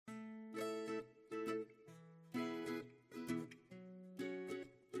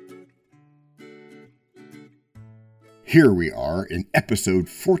Here we are in episode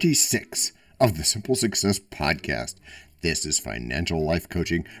 46 of the Simple Success Podcast. This is financial life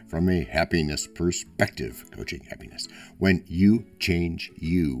coaching from a happiness perspective. Coaching happiness. When you change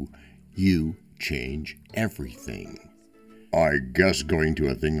you change everything. I guess going to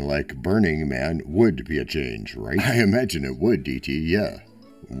a thing like Burning Man would be a change, right? I imagine it would, DT, yeah.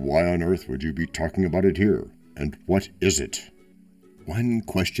 Why on earth would you be talking about it here? And what is it? One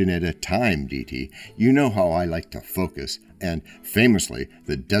question at a time, DT. You know how I like to focus, and famously,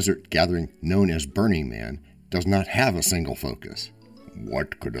 the desert gathering known as Burning Man does not have a single focus.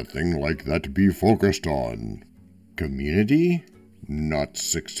 What could a thing like that be focused on? Community? Not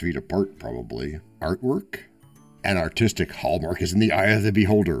 6 feet apart, probably. Artwork? An artistic hallmark is in the eye of the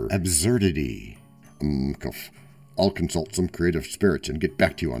beholder. Absurdity. I'll consult some creative spirits and get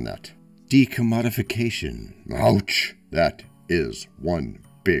back to you on that. Decommodification. Ouch! That is one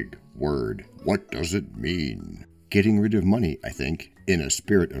big word. What does it mean? Getting rid of money, I think, in a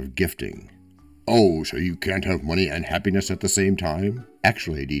spirit of gifting. Oh, so you can't have money and happiness at the same time?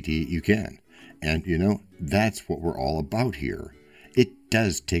 Actually, DT, you can. And, that's what we're all about here. It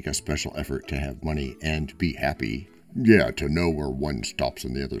does take a special effort to have money and be happy. Yeah, to know where one stops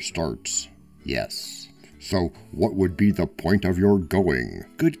and the other starts. Yes. So what would be the point of your going?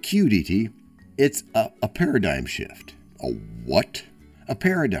 Good cue, DT. It's a paradigm shift. A what? A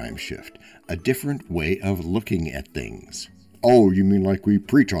paradigm shift. A different way of looking at things. Oh, you mean like we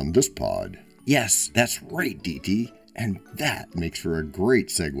preach on this pod? Yes, that's right, DT. And that makes for a great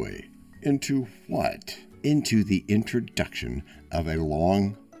segue. Into what? Into the introduction of the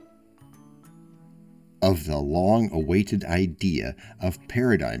long-awaited idea of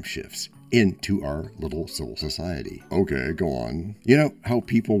paradigm shifts into our little civil society. Okay, go on. You know how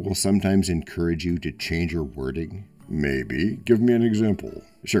people will sometimes encourage you to change your wording? Maybe. Give me an example.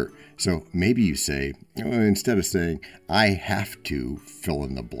 Sure. So maybe you say, instead of saying, I have to fill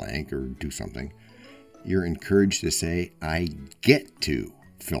in the blank or do something, you're encouraged to say, I get to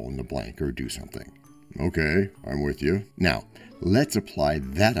fill in the blank or do something. Okay, I'm with you. Now, let's apply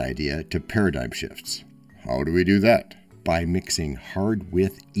that idea to paradigm shifts. How do we do that? By mixing hard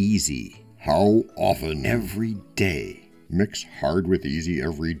with easy. How often? Every day. Mix hard with easy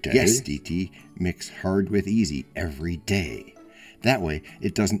every day? Yes, DT. Mix hard with easy every day. That way,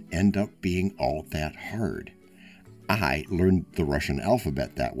 it doesn't end up being all that hard. I learned the Russian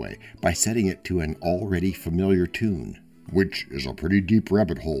alphabet that way, by setting it to an already familiar tune. Which is a pretty deep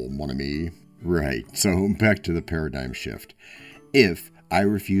rabbit hole, mon ami. Right, so back to the paradigm shift. If I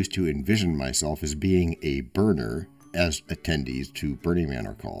refuse to envision myself as being a burner, as attendees to Burning Man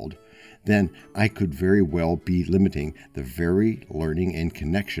are called, then I could very well be limiting the very learning and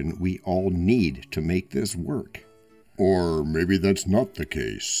connection we all need to make this work. Or maybe that's not the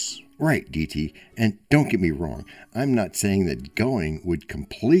case. Right, DT, and don't get me wrong, I'm not saying that going would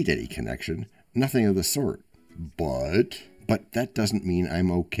complete any connection, nothing of the sort. But that doesn't mean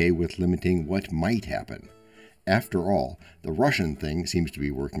I'm okay with limiting what might happen. After all, the Russian thing seems to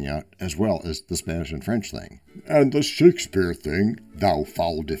be working out as well as the Spanish and French thing. And the Shakespeare thing, thou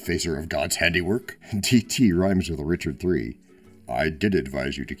foul defacer of God's handiwork. DT rhymes with Richard III. I did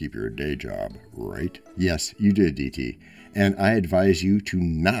advise you to keep your day job, right? Yes, you did, DT. And I advise you to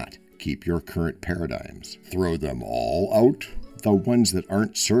not keep your current paradigms. Throw them all out? The ones that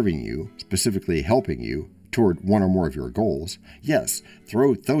aren't serving you, specifically helping you, toward one or more of your goals, yes,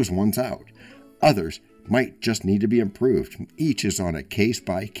 throw those ones out. Others might just need to be improved. Each is on a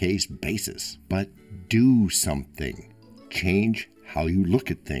case-by-case basis. But do something. Change how you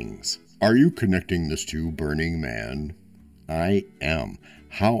look at things. Are you connecting this to Burning Man? I am.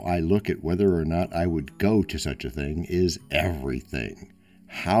 How I look at whether or not I would go to such a thing is everything.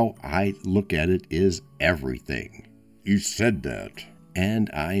 How I look at it is everything. You said that. And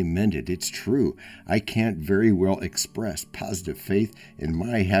I meant it. It's true. I can't very well express positive faith in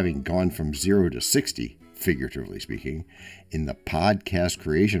my having gone from 0 to 60, figuratively speaking, in the podcast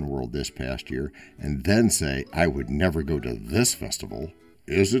creation world this past year, and then say I would never go to this festival.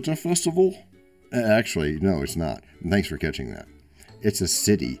 Is it a festival? Actually, no, it's not. Thanks for catching that. It's a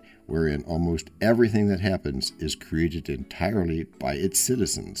city wherein almost everything that happens is created entirely by its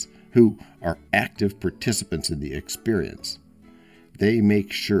citizens, who are active participants in the experience. They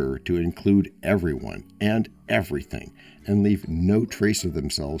make sure to include everyone and everything and leave no trace of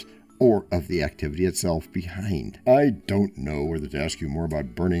themselves or of the activity itself behind. I don't know whether to ask you more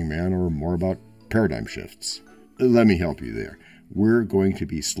about Burning Man or more about paradigm shifts. Let me help you there. We're going to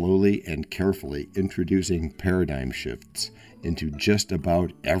be slowly and carefully introducing paradigm shifts into just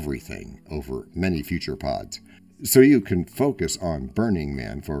about everything over many future pods, so you can focus on Burning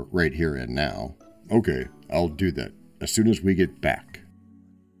Man for right here and now. Okay, I'll do that. as soon as we get back.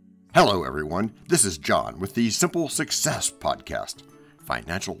 Hello, everyone. This is John with the Simple Success Podcast,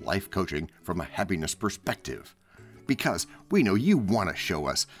 financial life coaching from a happiness perspective. Because we know you want to show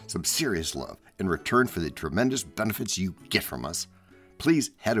us some serious love in return for the tremendous benefits you get from us.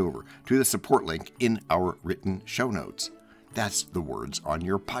 Please head over to the support link in our written show notes. That's the words on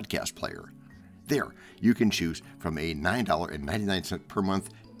your podcast player. There, you can choose from a $9.99 per month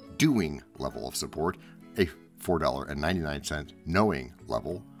doing level of support, a $4.99 knowing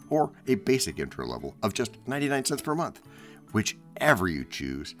level, or a basic intro level of just 99 cents per month. Whichever you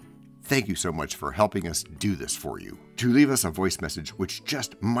choose, thank you so much for helping us do this for you. To leave us a voice message which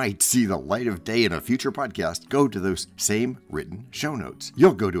just might see the light of day in a future podcast, go to those same written show notes.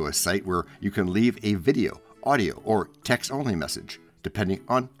 You'll go to a site where you can leave a video, audio, or text-only message, depending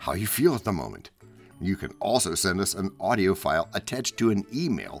on how you feel at the moment. You can also send us an audio file attached to an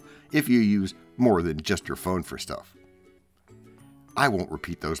email if you use more than just your phone for stuff. I won't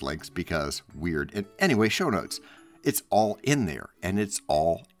repeat those links because weird. And anyway, show notes. It's all in there, and it's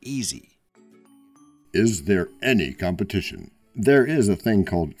all easy. Is there any competition? There is a thing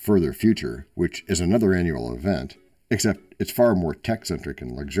called Further Future, which is another annual event, except it's far more tech-centric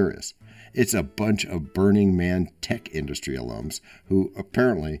and luxurious. It's a bunch of Burning Man tech industry alums who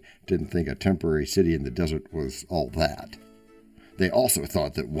apparently didn't think a temporary city in the desert was all that. They also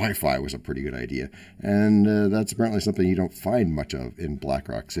thought that Wi-Fi was a pretty good idea, and that's apparently something you don't find much of in Black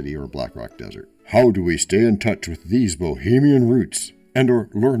Rock City or Black Rock Desert. How do we stay in touch with these bohemian roots and/or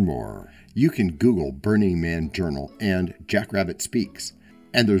learn more? You can Google Burning Man Journal and Jackrabbit Speaks,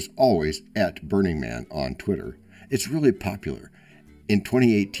 and there's always @BurningMan on Twitter. It's really popular. In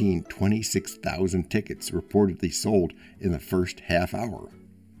 2018, 26,000 tickets reportedly sold in the first half hour.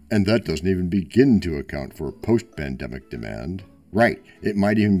 And that doesn't even begin to account for post-pandemic demand. Right, it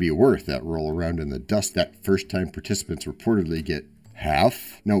might even be worth that roll around in the dust that first-time participants reportedly get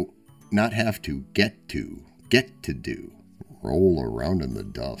not have to, get to do. Roll around in the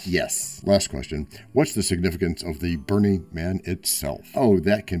dust. Yes. Last question. What's the significance of the Burning Man itself? Oh,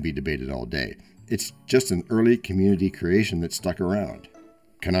 that can be debated all day. It's just an early community creation that stuck around.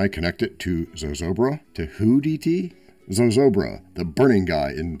 Can I connect it to Zozobra? To who, DT? Zozobra, the burning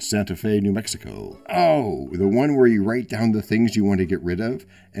guy in Santa Fe, New Mexico. Oh, the one where you write down the things you want to get rid of,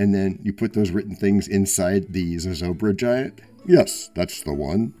 and then you put those written things inside the Zozobra giant? Yes, that's the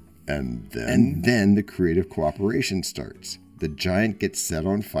one. And then the creative cooperation starts. The giant gets set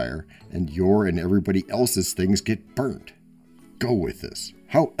on fire, and your and everybody else's things get burnt. Go with this.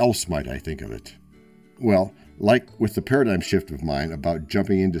 How else might I think of it? Well, like with the paradigm shift of mine about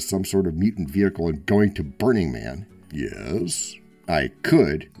jumping into some sort of mutant vehicle and going to Burning Man, yes, I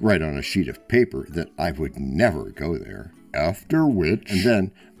could write on a sheet of paper that I would never go there. After which, and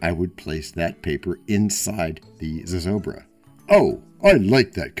then I would place that paper inside the Zozobra. Oh, I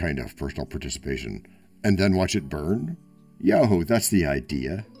like that kind of personal participation. And then watch it burn? Yo, that's the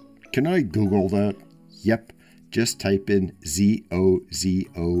idea. Can I Google that? Yep, just type in Zozobra.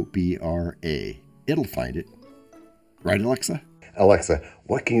 It'll find it. Right, Alexa? Alexa,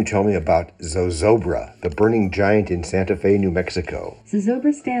 what can you tell me about Zozobra, the burning giant in Santa Fe, New Mexico?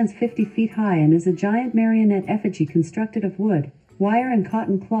 Zozobra stands 50 feet high and is a giant marionette effigy constructed of wood, wire and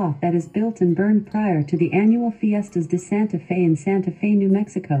cotton cloth that is built and burned prior to the annual Fiestas de Santa Fe in Santa Fe, New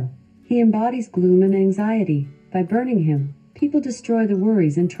Mexico. He embodies gloom and anxiety. By burning him, people destroy the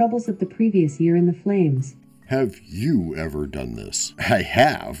worries and troubles of the previous year in the flames. Have you ever done this? I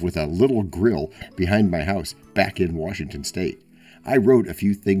have, with a little grill behind my house back in Washington State. I wrote a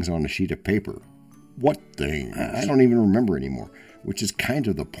few things on a sheet of paper. What things? I don't even remember anymore, which is kind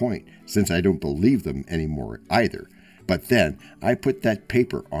of the point, since I don't believe them anymore either. But then I put that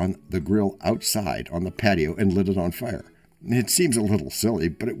paper on the grill outside on the patio and lit it on fire. It seems a little silly,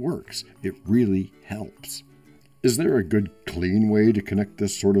 but it works. It really helps. Is there a good, clean way to connect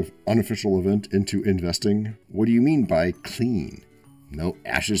this sort of unofficial event into investing? What do you mean by clean? No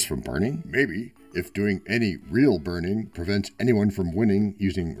ashes from burning? Maybe, if doing any real burning prevents anyone from winning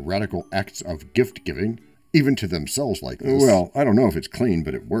using radical acts of gift-giving, even to themselves like this. Well, I don't know if it's clean,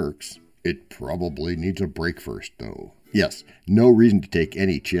 but it works. It probably needs a break first, though. Yes, no reason to take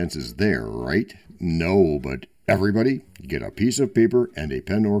any chances there, right? No, but everybody, get a piece of paper and a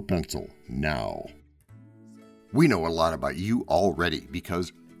pen or pencil, now. We know a lot about you already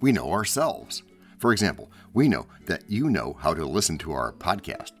because we know ourselves. For example, we know that you know how to listen to our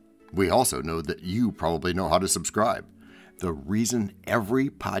podcast. We also know that you probably know how to subscribe. The reason every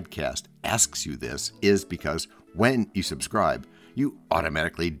podcast asks you this is because when you subscribe, you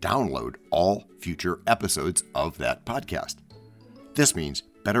automatically download all future episodes of that podcast. This means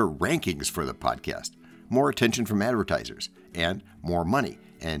better rankings for the podcast, more attention from advertisers and more money.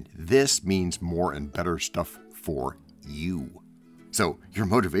 And this means more and better stuff for you. So your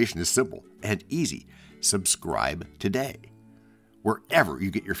motivation is simple and easy. Subscribe today, wherever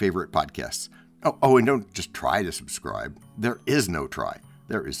you get your favorite podcasts. Oh, and don't just try to subscribe. There is no try.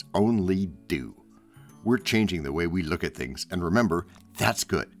 There is only do. We're changing the way we look at things. And remember, that's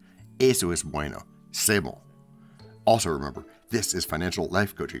good. Eso es bueno. C'est bon. Also remember, this is financial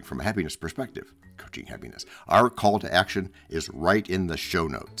life coaching from a happiness perspective. Coaching happiness. Our call to action is right in the show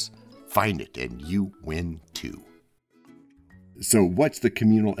notes. Find it and you win too. So what's the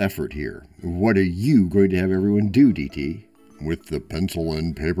communal effort here? What are you going to have everyone do, DT? With the pencil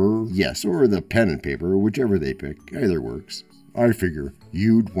and paper? Yes, or the pen and paper, whichever they pick. Either works. I figure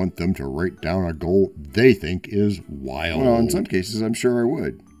you'd want them to write down a goal they think is wild. Well, in some cases, I'm sure I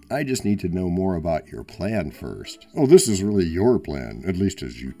would. I just need to know more about your plan first. Oh, this is really your plan, at least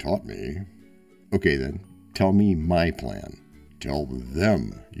as you taught me. Okay then, tell me my plan. Tell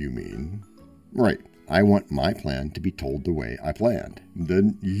them, you mean? Right. I want my plan to be told the way I planned.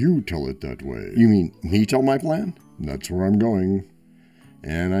 Then you tell it that way. You mean me tell my plan? That's where I'm going.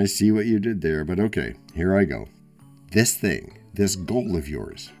 And I see what you did there, but okay, here I go. This goal of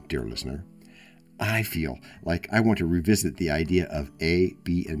yours, dear listener, I feel like I want to revisit the idea of A,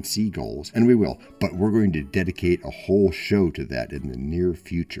 B, and C goals, and we will, but we're going to dedicate a whole show to that in the near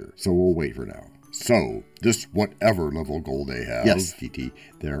future, so we'll wait for now. So, this whatever level goal they have. Yes, TT,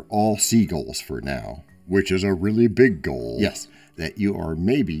 they're all C goals for now. Which is a really big goal. Yes, that you are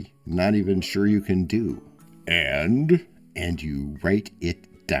maybe not even sure you can do. And you write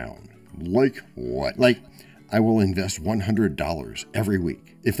it down. Like what? Like, I will invest $100 every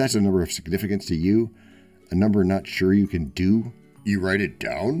week. If that's a number of significance to you, a number not sure you can do, you write it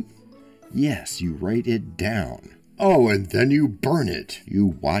down? Yes, you write it down. Oh, and then you burn it. You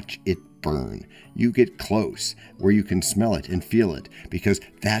watch it burn. You get close, where you can smell it and feel it, because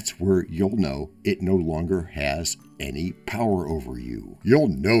that's where you'll know it no longer has any power over you. You'll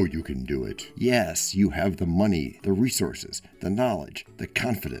know you can do it. Yes, you have the money, the resources, the knowledge, the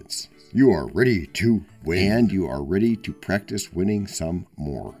confidence. You are ready to win. And you are ready to practice winning some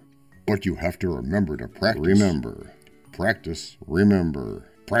more. But you have to remember to practice. Remember. Practice. Remember.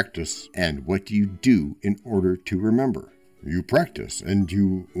 Practice. And what do you do in order to remember? You practice and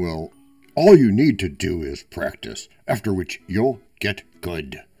all you need to do is practice, after which you'll get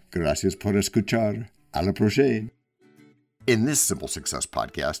good. Gracias por escuchar. A la próxima. In this Simple Success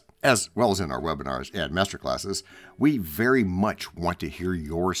podcast, as well as in our webinars and masterclasses, we very much want to hear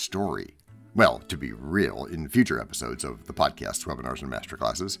your story. Well, to be real, in future episodes of the podcast, webinars, and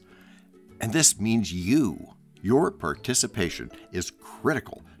masterclasses. And this means you. Your participation is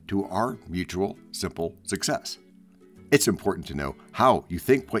critical to our mutual simple success. It's important to know how you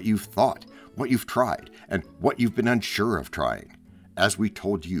think what you've thought, what you've tried, and what you've been unsure of trying, as we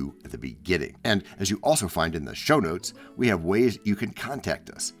told you at the beginning. And as you also find in the show notes, we have ways you can contact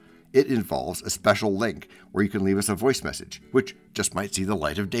us. It involves a special link where you can leave us a voice message, which just might see the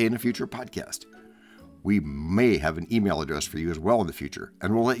light of day in a future podcast. We may have an email address for you as well in the future,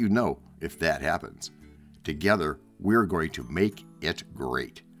 and we'll let you know if that happens. Together, we're going to make it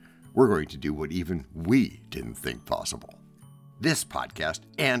great. We're going to do what even we didn't think possible. This podcast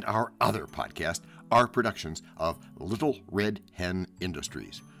and our other podcast are productions of Little Red Hen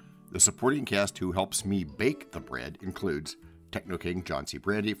Industries. The supporting cast who helps me bake the bread includes Techno King John C.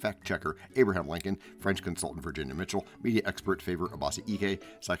 Brandy, fact checker Abraham Lincoln, French consultant Virginia Mitchell, media expert Favor Abasi Ike,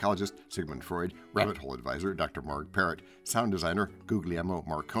 psychologist Sigmund Freud, rabbit hole advisor Dr. Marg Parrott, sound designer Guglielmo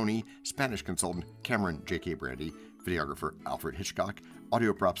Marconi, Spanish consultant Cameron J.K. Brandy, videographer Alfred Hitchcock,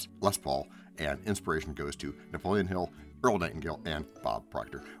 audio props Les Paul, and inspiration goes to Napoleon Hill, Earl Nightingale, and Bob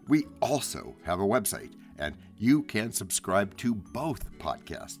Proctor. We also have a website, and you can subscribe to both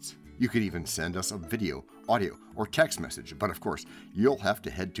podcasts. You can even send us a video, audio, or text message, but of course, you'll have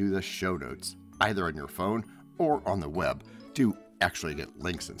to head to the show notes, either on your phone or on the web, to actually get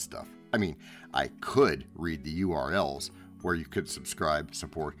links and stuff. I mean, I could read the URLs where you could subscribe,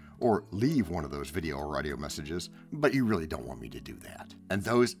 support, or leave one of those video or audio messages, but you really don't want me to do that. And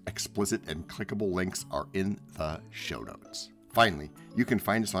those explicit and clickable links are in the show notes. Finally, you can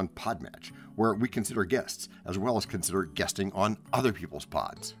find us on Podmatch, where we consider guests, as well as consider guesting on other people's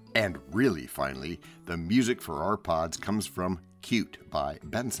pods. And really, finally, the music for our pods comes from Cute by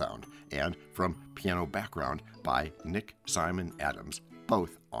Bensound, and from Piano Background by Nick Simon Adams,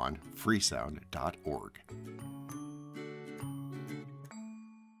 both on freesound.org.